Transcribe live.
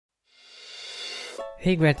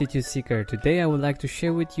Hey Gratitude Seeker, today I would like to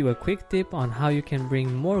share with you a quick tip on how you can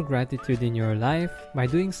bring more gratitude in your life by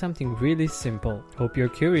doing something really simple. Hope you're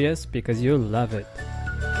curious because you'll love it.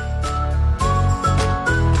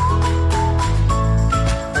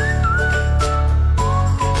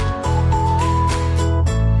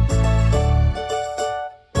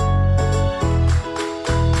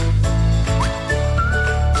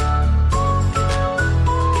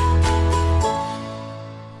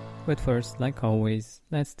 But first, like always,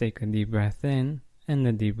 let's take a deep breath in and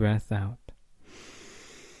a deep breath out.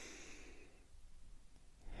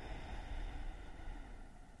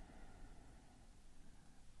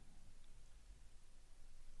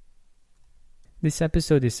 This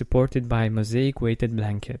episode is supported by Mosaic Weighted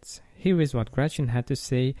Blankets. Here is what Gretchen had to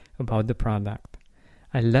say about the product.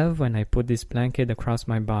 I love when I put this blanket across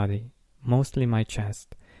my body, mostly my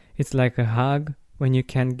chest. It's like a hug when you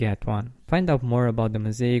can't get one. Find out more about the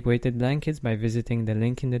Mosaic Weighted Blankets by visiting the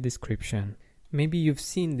link in the description. Maybe you've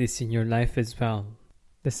seen this in your life as well.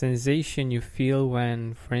 The sensation you feel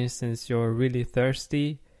when, for instance, you're really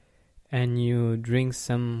thirsty and you drink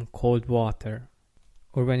some cold water.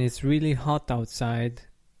 Or when it's really hot outside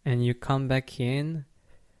and you come back in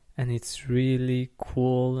and it's really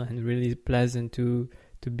cool and really pleasant to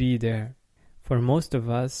be there. For most of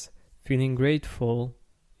us, feeling grateful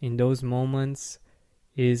in those moments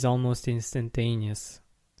is almost instantaneous.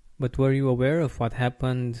 But were you aware of what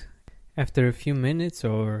happened after a few minutes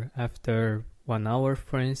or after 1 hour,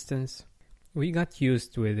 for instance? We got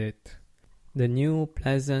used with it. The new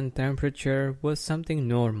pleasant temperature was something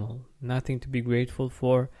normal, nothing to be grateful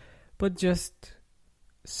for, but just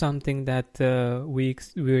something that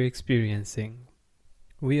we're experiencing.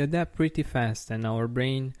 We adapt pretty fast, and our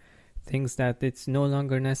brain thinks that it's no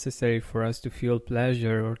longer necessary for us to feel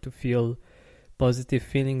pleasure or to feel positive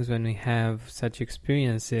feelings when we have such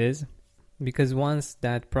experiences, because once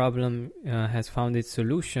that problem has found its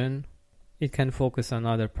solution, it can focus on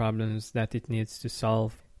other problems that it needs to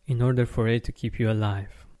solve in order for it to keep you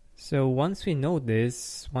alive. So once we know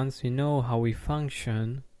this, once we know how we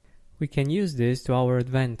function, we can use this to our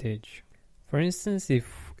advantage. For instance,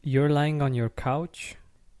 if you're lying on your couch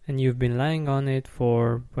and you've been lying on it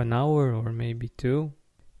for 1 hour or maybe 2,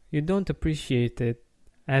 you don't appreciate it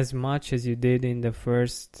as much as you did in the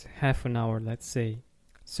first half an hour, let's say.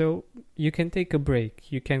 So you can take a break.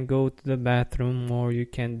 You can go to the bathroom or you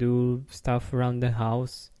can do stuff around the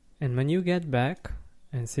house. And when you get back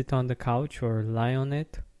and sit on the couch or lie on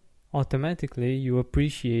it, automatically you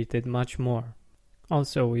appreciate it much more.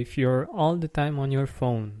 Also, if you're all the time on your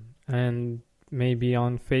phone and maybe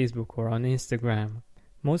on Facebook or on Instagram,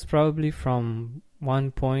 most probably from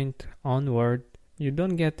one point onward, you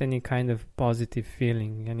don't get any kind of positive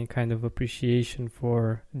feeling, any kind of appreciation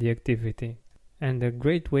for the activity. And a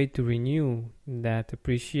great way to renew that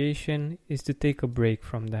appreciation is to take a break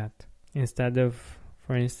from that. Instead of,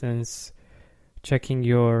 for instance, checking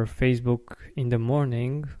your Facebook in the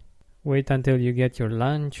morning, wait until you get your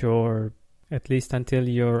lunch or at least until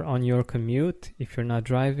you're on your commute if you're not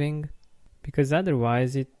driving, because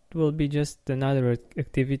otherwise it will be just another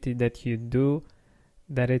activity that you do,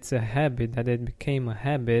 that it's a habit, that it became a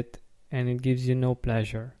habit, and it gives you no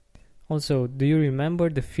pleasure. Also, do you remember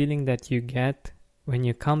the feeling that you get when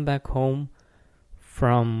you come back home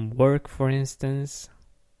from work, for instance?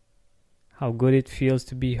 How good it feels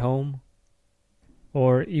to be home?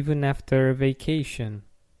 Or even after a vacation,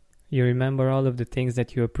 you remember all of the things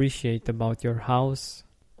that you appreciate about your house,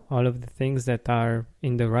 all of the things that are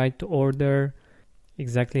in the right order,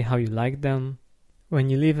 exactly how you like them. When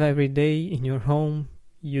you live every day in your home,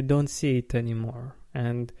 you don't see it anymore.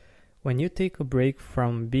 And when you take a break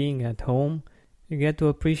from being at home, you get to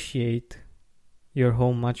appreciate your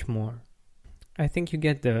home much more. I think you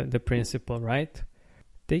get the principle, right?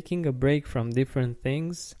 Taking a break from different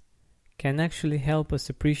things can actually help us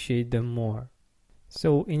appreciate them more.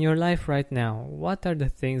 So in your life right now, what are the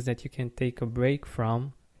things that you can take a break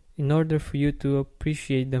from in order for you to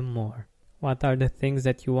appreciate them more? What are the things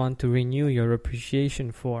that you want to renew your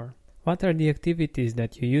appreciation for? What are the activities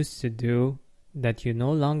that you used to do that you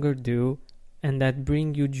no longer do and that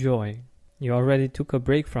bring you joy? You already took a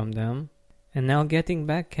break from them, and now getting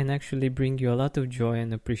back can actually bring you a lot of joy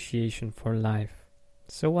and appreciation for life.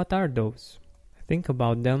 So what are those? Think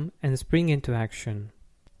about them and spring into action.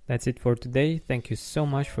 That's it for today. Thank you so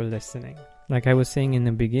much for listening. Like I was saying in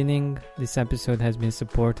the beginning, this episode has been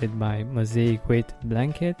supported by Mosaic Weighted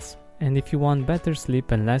Blankets. And if you want better sleep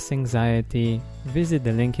and less anxiety, visit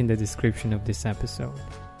the link in the description of this episode.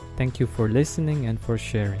 Thank you for listening and for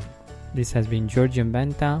sharing. This has been Georgian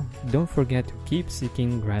Benta. Don't forget to keep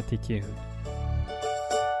seeking gratitude.